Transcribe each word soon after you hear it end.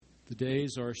The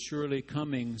days are surely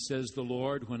coming, says the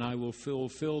Lord, when I will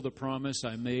fulfill the promise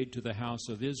I made to the house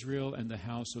of Israel and the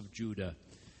house of Judah.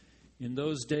 In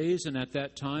those days and at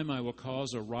that time I will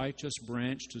cause a righteous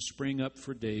branch to spring up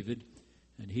for David,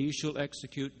 and he shall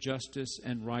execute justice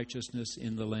and righteousness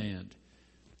in the land.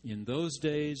 In those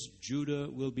days Judah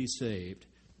will be saved,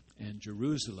 and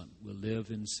Jerusalem will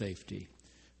live in safety.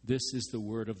 This is the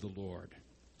word of the Lord.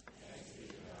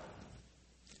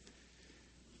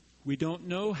 We don't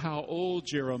know how old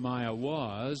Jeremiah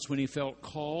was when he felt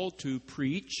called to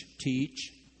preach,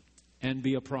 teach, and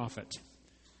be a prophet.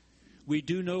 We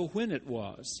do know when it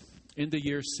was, in the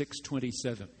year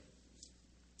 627.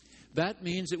 That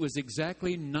means it was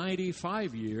exactly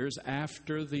 95 years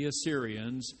after the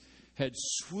Assyrians had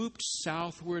swooped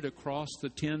southward across the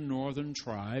 10 northern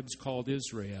tribes called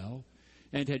Israel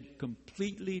and had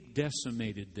completely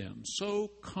decimated them, so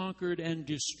conquered and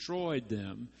destroyed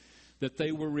them that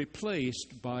they were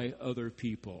replaced by other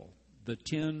people. The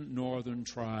 10 northern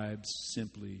tribes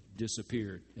simply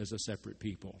disappeared as a separate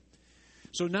people.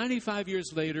 So 95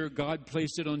 years later, God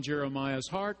placed it on Jeremiah's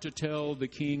heart to tell the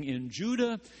king in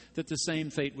Judah that the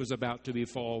same fate was about to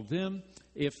befall them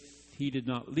if he did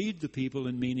not lead the people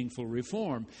in meaningful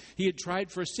reform. He had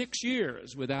tried for 6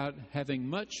 years without having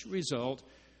much result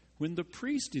when the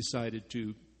priest decided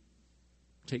to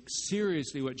take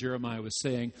seriously what Jeremiah was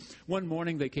saying. One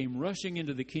morning they came rushing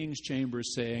into the king's chamber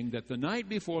saying that the night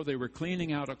before they were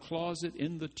cleaning out a closet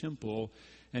in the temple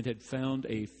and had found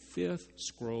a 5th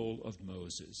scroll of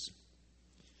Moses.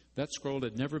 That scroll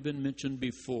had never been mentioned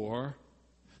before.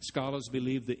 Scholars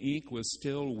believe the ink was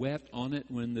still wet on it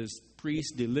when the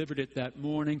priest delivered it that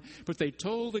morning, but they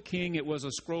told the king it was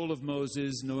a scroll of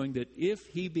Moses, knowing that if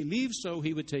he believed so,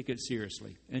 he would take it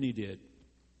seriously, and he did.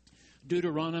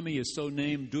 Deuteronomy is so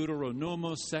named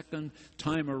Deuteronomos, second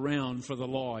time around for the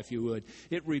law, if you would.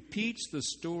 It repeats the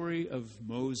story of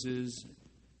Moses.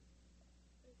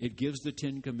 It gives the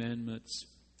 10 Commandments.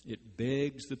 It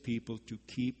begs the people to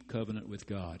keep covenant with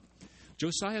God.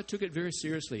 Josiah took it very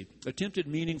seriously, attempted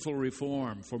meaningful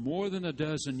reform for more than a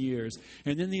dozen years,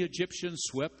 and then the Egyptians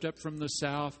swept up from the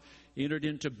south, entered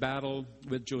into battle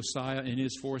with Josiah and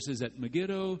his forces at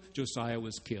Megiddo. Josiah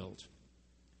was killed.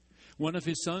 One of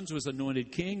his sons was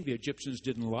anointed king. The Egyptians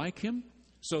didn't like him,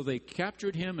 so they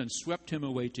captured him and swept him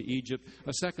away to Egypt.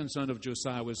 A second son of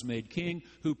Josiah was made king,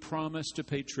 who promised to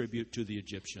pay tribute to the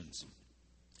Egyptians.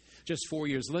 Just 4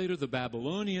 years later, the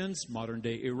Babylonians,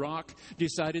 modern-day Iraq,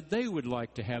 decided they would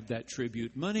like to have that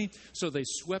tribute money, so they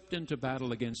swept into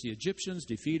battle against the Egyptians,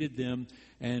 defeated them,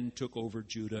 and took over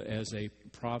Judah as a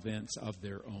province of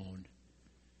their own.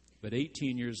 But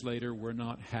 18 years later, we're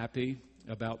not happy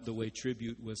about the way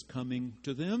tribute was coming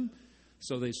to them.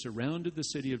 So they surrounded the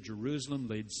city of Jerusalem,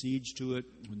 laid siege to it.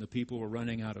 When the people were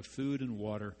running out of food and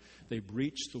water, they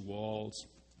breached the walls.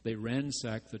 They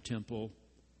ransacked the temple,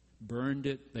 burned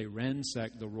it. They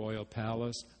ransacked the royal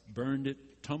palace, burned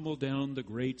it, tumbled down the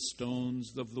great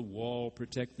stones of the wall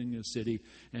protecting the city,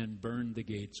 and burned the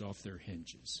gates off their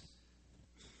hinges.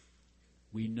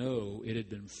 We know it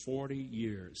had been 40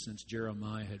 years since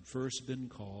Jeremiah had first been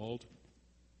called.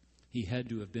 He had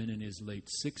to have been in his late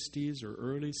 60s or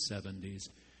early 70s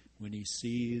when he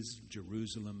sees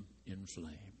Jerusalem in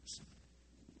flames.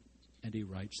 And he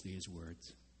writes these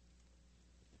words.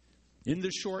 In the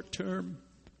short term,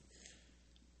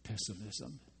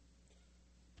 pessimism.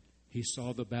 He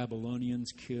saw the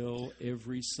Babylonians kill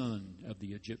every son of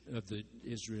the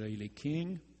Israeli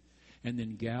king, and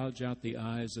then gouge out the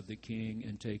eyes of the king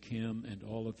and take him and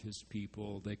all of his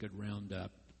people they could round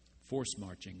up, force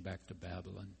marching back to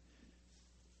Babylon.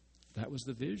 That was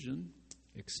the vision,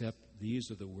 except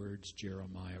these are the words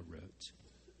Jeremiah wrote.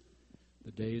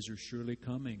 The days are surely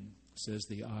coming, says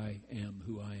the I am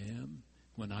who I am,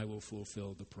 when I will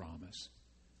fulfill the promise.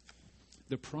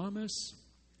 The promise,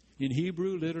 in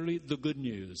Hebrew, literally, the good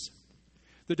news.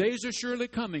 The days are surely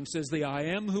coming, says the I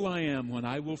am who I am, when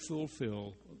I will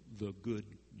fulfill the good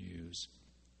news.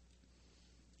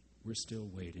 We're still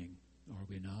waiting, are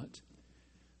we not?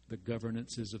 The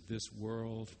governances of this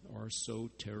world are so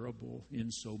terrible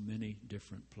in so many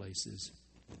different places.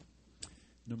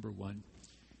 Number one,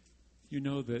 you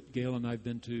know that Gail and I have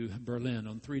been to Berlin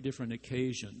on 3 different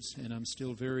occasions, and I'm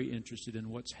still very interested in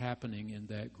what's happening in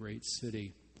that great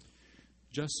city.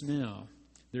 Just now,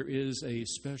 there is a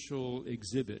special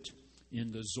exhibit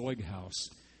in the Zeughaus.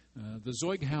 The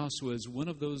Zeughaus was one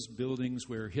of those buildings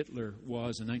where Hitler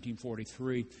was in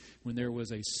 1943 when there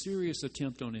was a serious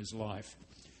attempt on his life.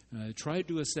 Tried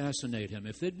to assassinate him.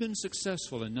 If they'd been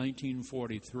successful in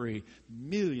 1943,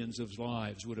 millions of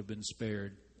lives would have been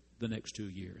spared the next 2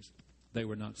 years. They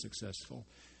were not successful.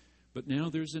 But now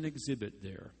there's an exhibit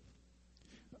there.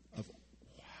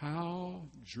 how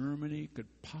Germany could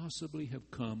possibly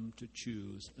have come to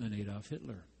choose an Adolf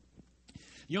Hitler.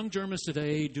 Young Germans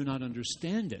today do not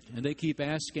understand it, and they keep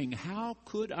asking, how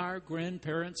could our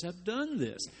grandparents have done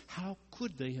this? How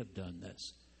could they have done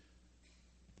this?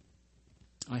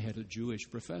 I had a Jewish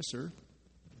professor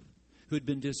who had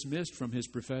been dismissed from his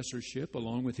professorship,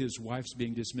 along with his wife's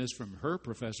being dismissed from her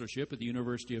professorship at the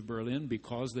University of Berlin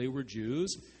because they were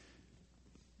Jews.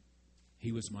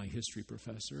 He was my history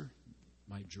professor,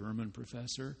 my German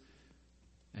professor,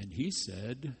 and he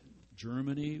said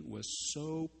Germany was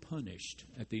so punished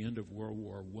at the end of World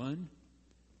War I.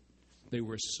 They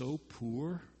were so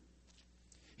poor.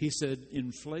 He said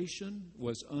inflation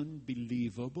was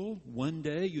unbelievable. One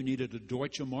day you needed a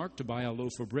Deutsche Mark to buy a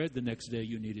loaf of bread. The next day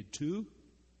you needed 2.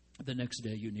 The next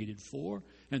day you needed 4.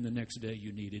 And the next day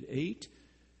you needed 8.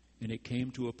 And it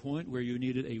came to a point where you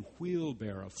needed a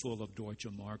wheelbarrow full of Deutsche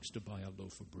Marks to buy a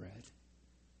loaf of bread.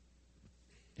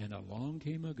 And along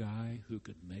came a guy who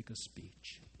could make a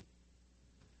speech.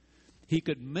 He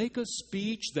could make a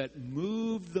speech that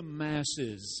moved the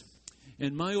masses.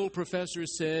 And my old professor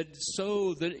said,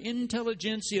 so the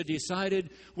intelligentsia decided,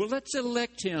 well, let's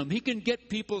elect him. He can get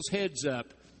people's heads up.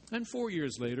 And 4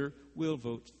 years later, we'll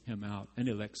vote him out and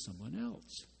elect someone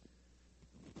else.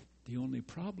 The only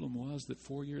problem was that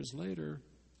 4 years later,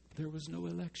 there was no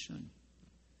election.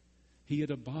 He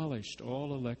had abolished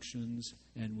all elections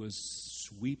and was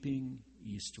sweeping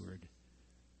eastward.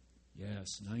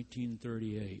 Yes,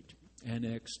 1938,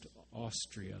 annexed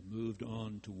Austria, moved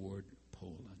on toward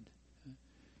Poland.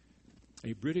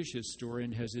 A British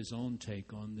historian has his own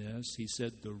take on this. He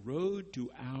said the road to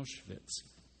Auschwitz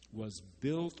was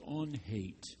built on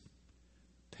hate,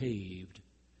 paved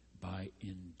by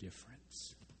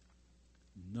indifference.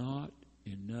 Not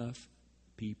enough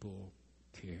people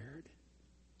cared.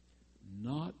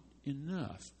 Not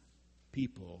enough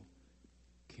people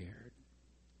cared.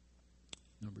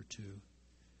 Number 2,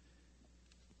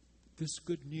 this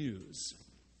good news.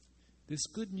 This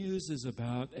good news is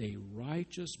about a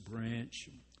righteous branch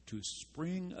to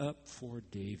spring up for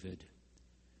David.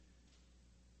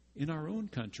 In our own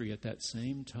country at that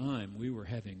same time, we were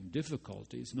having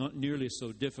difficulties, not nearly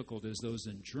so difficult as those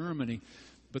in Germany,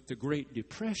 but the Great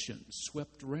Depression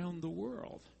swept around the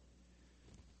world.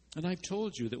 And I've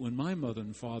told you that when my mother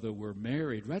and father were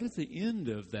married, right at the end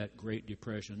of that Great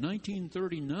Depression,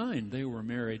 1939, they were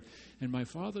married, and my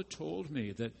father told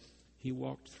me that he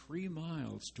walked 3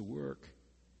 miles to work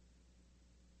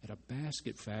at a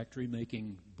basket factory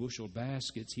making bushel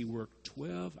baskets. He worked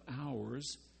 12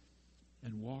 hours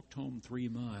and walked home 3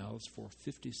 miles for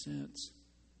 50 cents.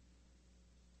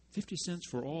 50 cents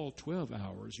for all 12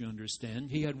 hours, you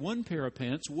understand. He had 1 pair of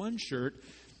pants, 1 shirt.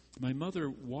 My mother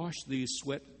washed these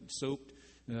sweat-soaked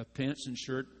pants and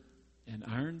shirt and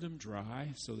ironed them dry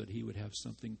so that he would have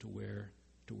something to wear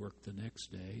to work the next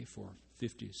day for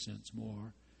 50 cents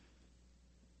more.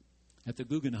 At the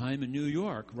Guggenheim in New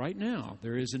York, right now,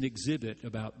 there is an exhibit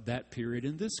about that period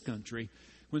in this country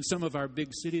when some of our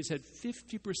big cities had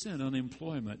 50%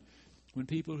 unemployment, when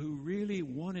people who really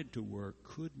wanted to work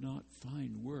could not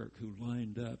find work, who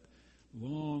lined up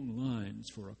long lines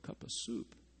for a cup of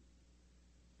soup.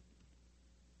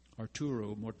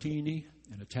 Arturo Mortini,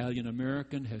 an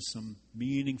Italian-American, has some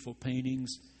meaningful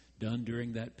paintings done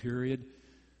during that period.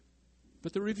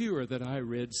 But the reviewer that I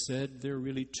read said there are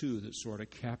really 2 that sort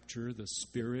of capture the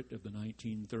spirit of the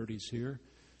 1930s here.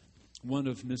 One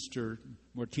of Mr.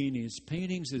 Mortini's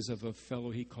paintings is of a fellow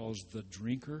he calls the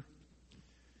drinker.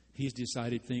 He's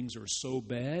decided things are so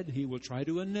bad, he will try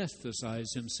to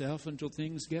anesthetize himself until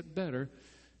things get better.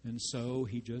 And so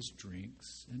he just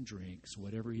drinks and drinks.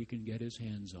 Whatever he can get his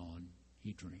hands on,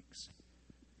 he drinks.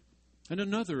 And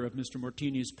another of Mr.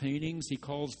 Mortini's paintings he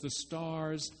calls the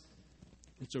stars.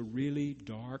 It's a really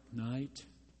dark night,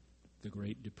 the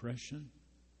Great Depression.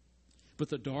 But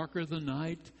the darker the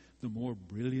night, the more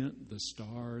brilliant the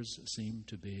stars seem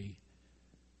to be.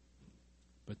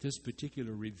 But this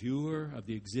particular reviewer of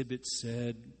the exhibit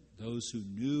said, those who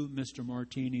knew Mr.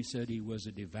 Mortini said he was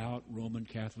a devout Roman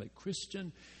Catholic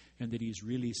Christian, and that he's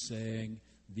really saying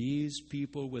these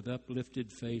people with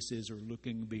uplifted faces are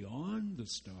looking beyond the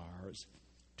stars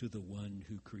to the one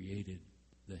who created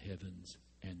the heavens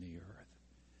and the earth.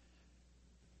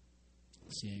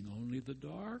 Seeing only the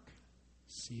dark,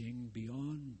 seeing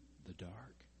beyond the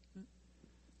dark.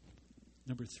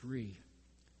 Number 3,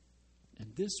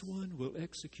 and this one will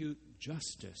execute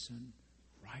justice and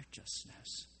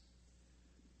righteousness.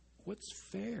 What's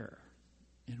fair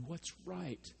and what's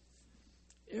right?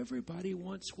 Everybody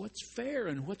wants what's fair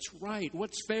and what's right.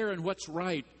 What's fair and what's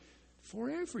right for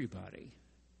everybody.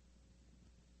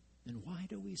 And why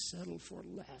do we settle for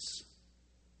less?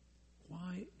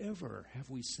 Why ever have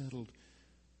we settled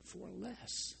for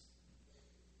less?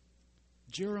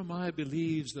 Jeremiah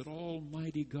believes that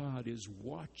Almighty God is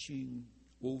watching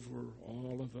over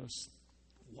all of us,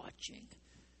 watching,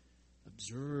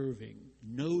 observing,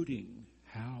 noting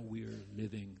how we're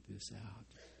living this out.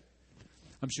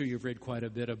 I'm sure you've read quite a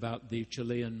bit about the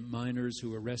Chilean miners who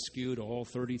were rescued. All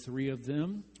 33 of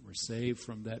them were saved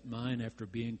from that mine after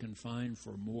being confined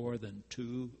for more than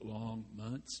 2 long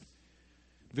months.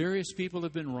 Various people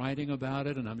have been writing about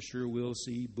it, and I'm sure we'll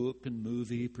see book and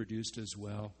movie produced as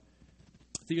well.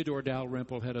 Theodore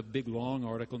Dalrymple had a big, long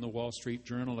article in the Wall Street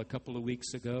Journal a couple of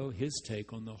weeks ago, his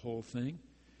take on the whole thing.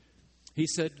 He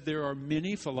said there are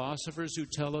many philosophers who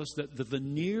tell us that the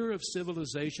veneer of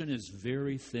civilization is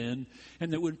very thin,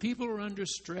 and that when people are under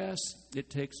stress, it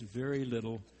takes very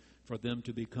little for them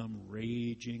to become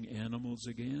raging animals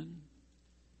again.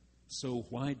 So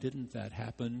why didn't that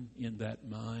happen in that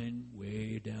mine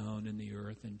way down in the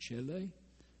earth in Chile?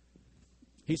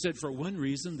 He said, for one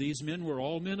reason, these men were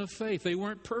all men of faith. They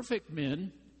weren't perfect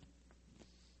men,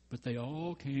 but they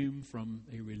all came from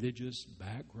a religious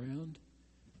background.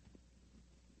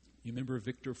 You remember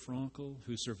Viktor Frankl,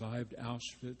 who survived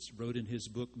Auschwitz, wrote in his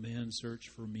book, Man's Search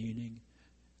for Meaning,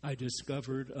 I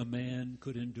discovered a man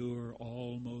could endure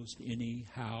almost any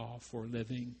how for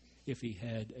living if he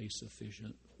had a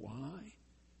sufficient why.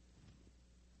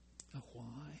 A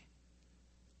why?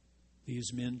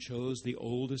 These men chose the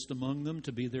oldest among them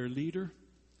to be their leader.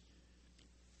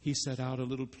 He set out a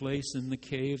little place in the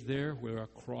cave there where a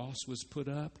cross was put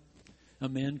up. A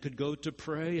man could go to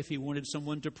pray. If he wanted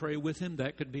someone to pray with him,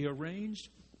 that could be arranged.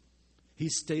 He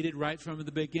stated right from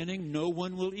the beginning, no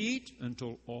one will eat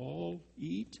until all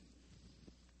eat.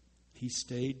 He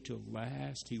stayed till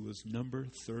last. He was number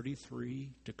 33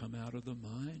 to come out of the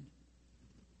mine.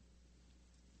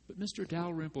 But Mr.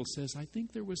 Dalrymple says, I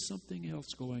think there was something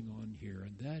else going on here,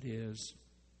 and that is,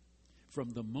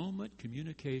 from the moment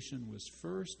communication was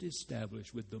first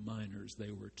established with the miners,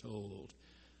 they were told,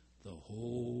 the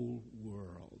whole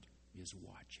world is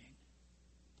watching.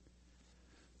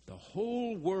 The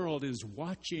whole world is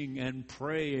watching and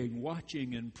praying,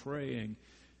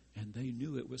 and they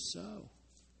knew it was so.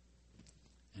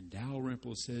 And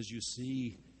Dalrymple says, you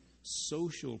see,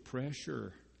 social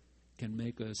pressure can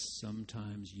make us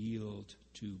sometimes yield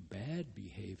to bad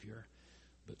behavior,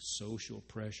 but social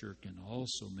pressure can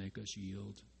also make us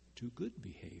yield to good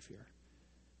behavior.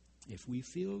 If we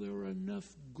feel there are enough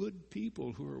good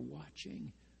people who are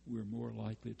watching, we're more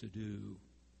likely to do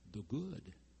the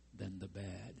good than the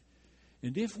bad.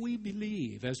 And if we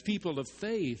believe, as people of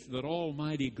faith, that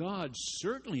Almighty God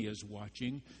certainly is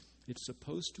watching, it's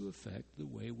supposed to affect the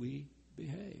way we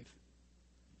behave.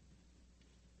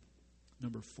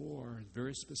 Number 4,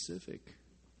 very specific.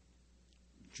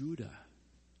 Judah.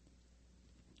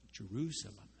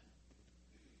 Jerusalem.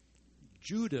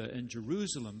 Judah and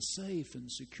Jerusalem, safe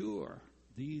and secure.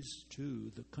 These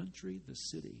two, the country, the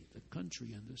city. The country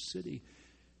and the city.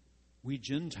 We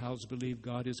Gentiles believe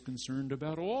God is concerned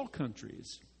about all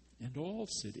countries and all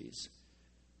cities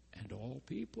and all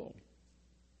people.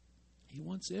 He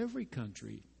wants every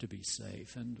country to be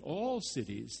safe and all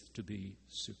cities to be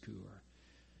secure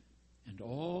and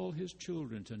all his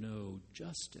children to know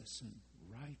justice and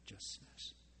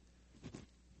righteousness.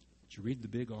 Did you read the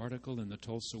big article in the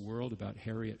Tulsa World about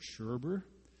Harriet Sherber?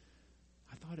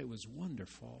 I thought it was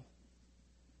wonderful.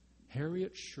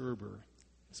 Harriet Sherber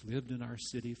has lived in our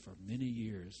city for many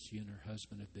years. She and her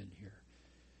husband have been here.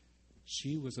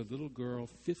 She was a little girl,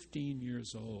 15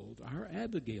 years old. Our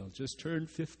Abigail just turned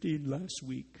 15 last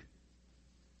week.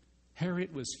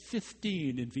 Harriet was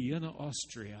 15 in Vienna,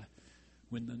 Austria,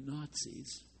 when the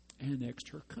Nazis annexed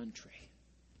her country.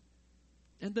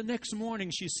 And the next morning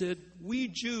she said, we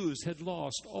Jews had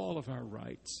lost all of our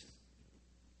rights.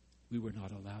 We were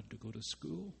not allowed to go to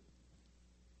school.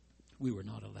 We were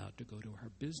not allowed to go to our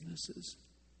businesses.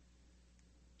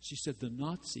 She said, the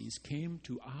Nazis came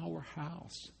to our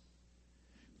house,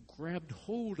 grabbed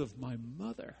hold of my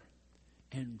mother,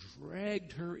 and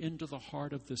dragged her into the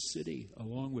heart of the city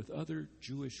along with other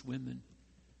Jewish women,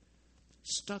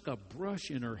 stuck a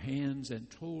brush in her hands and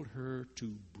told her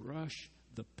to brush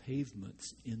the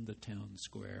pavements in the town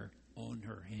square on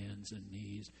her hands and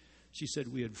knees. She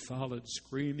said, we had followed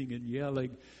screaming and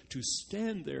yelling to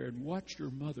stand there and watch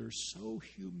your mother so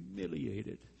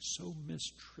humiliated, so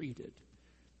mistreated,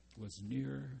 was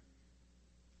near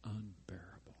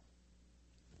unbearable.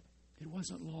 It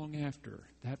wasn't long after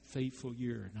that fateful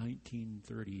year,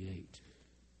 1938,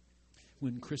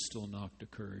 when Kristallnacht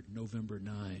occurred, November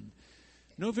 9.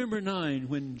 November 9,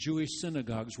 when Jewish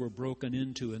synagogues were broken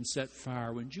into and set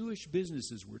fire, when Jewish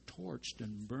businesses were torched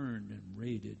and burned and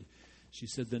raided. She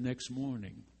said the next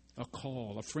morning,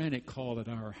 a frantic call at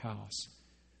our house,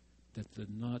 that the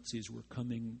Nazis were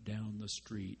coming down the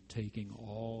street, taking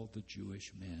all the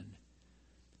Jewish men.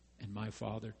 And my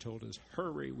father told us,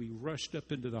 hurry. We rushed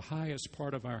up into the highest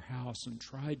part of our house and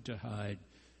tried to hide.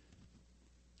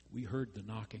 We heard the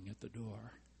knocking at the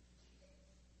door.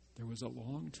 There was a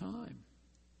long time.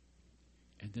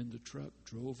 And then the truck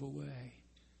drove away.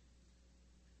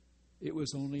 It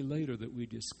was only later that we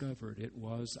discovered it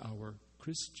was our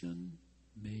Christian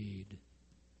maid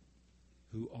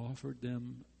who offered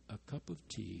them a cup of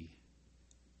tea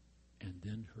and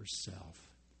then herself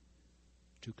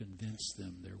to convince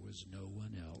them there was no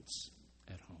one else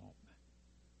at home.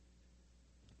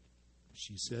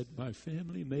 She said, my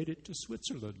family made it to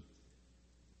Switzerland.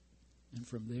 And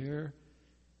from there,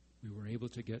 we were able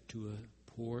to get to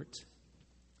a port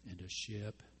and a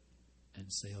ship and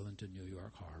sail into New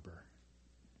York Harbor.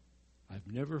 I've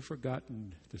never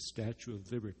forgotten the Statue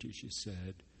of Liberty, she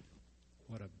said.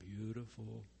 What a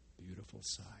beautiful, beautiful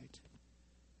sight.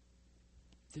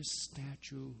 This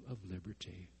Statue of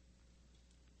Liberty.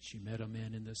 She met a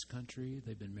man in this country.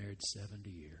 They've been married 70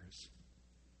 years.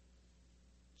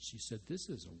 She said, this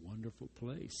is a wonderful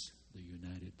place, the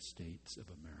United States of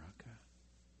America.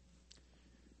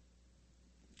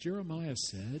 Jeremiah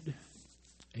said,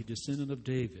 a descendant of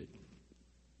David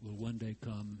will one day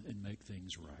come and make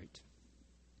things right.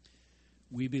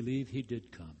 We believe he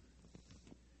did come.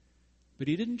 But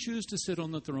he didn't choose to sit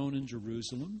on the throne in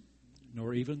Jerusalem,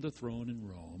 nor even the throne in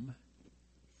Rome.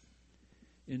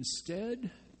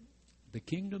 Instead, the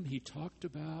kingdom he talked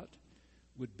about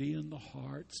would be in the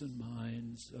hearts and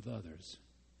minds of others.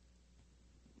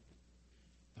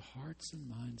 The hearts and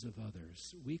minds of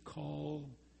others. We call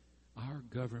our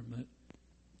government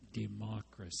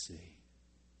democracy.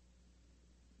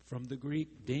 From the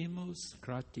Greek, demos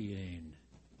kratiein,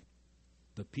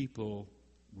 the people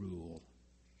rule.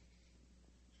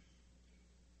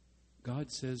 God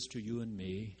says to you and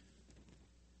me,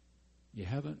 you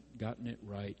haven't gotten it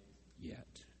right yet.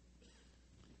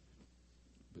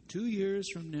 But 2 years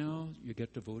from now, you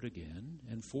get to vote again.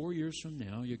 And 4 years from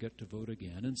now, you get to vote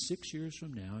again. And 6 years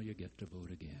from now, you get to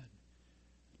vote again.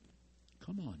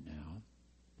 Come on now.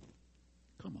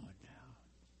 Come on now.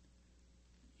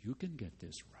 You can get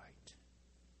this right.